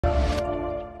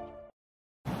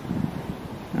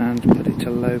and put it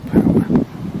to low power.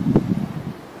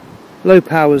 Low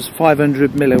power is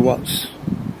 500 milliwatts.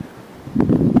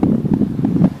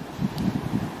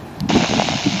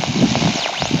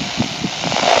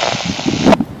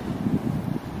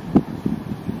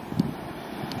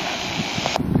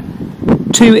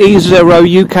 .2E0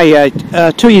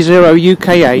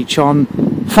 UKH on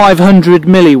 500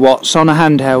 milliwatts on a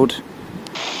handheld.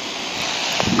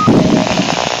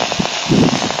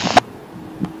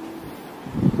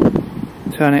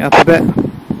 Turn it up a bit.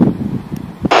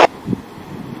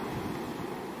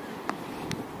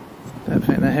 Don't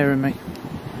think they're hearing me.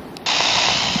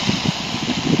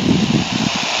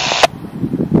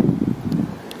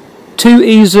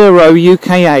 .2E0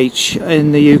 UKH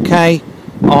in the UK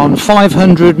on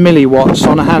 500 milliwatts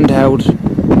on a handheld.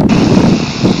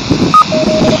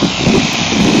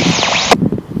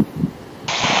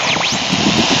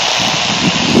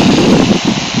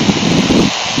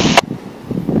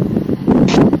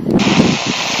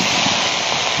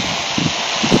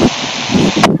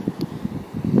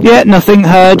 Yeah, nothing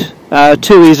heard.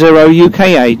 2E0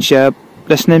 UKH,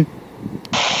 listening.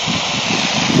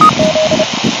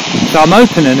 So I'm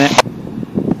opening it.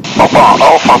 Papa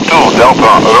Alpha 2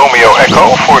 Delta Romeo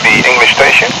Echo for the English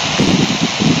station.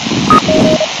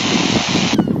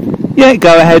 Yeah,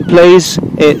 go ahead please.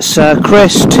 It's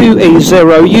Chris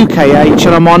 2E0 UKH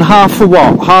and I'm on half a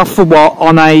watt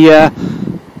on a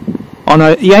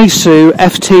Yaesu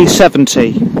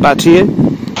FT70. Back to you.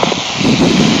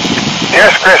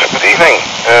 Yes, Chris, good evening.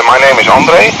 My name is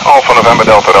Andre, Alpha November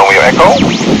Delta Romeo Echo.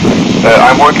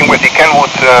 I'm working with the Kenwood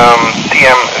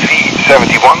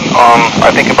TM-V71 on,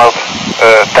 I think, about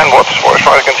 10 watts, or as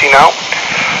far as I can see now.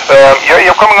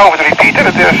 You're coming over the repeater.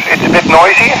 It's a bit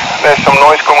noisy. There's some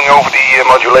noise coming over the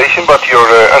modulation, but you're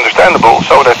understandable,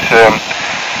 so that's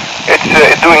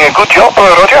it's doing a good job,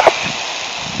 Roger.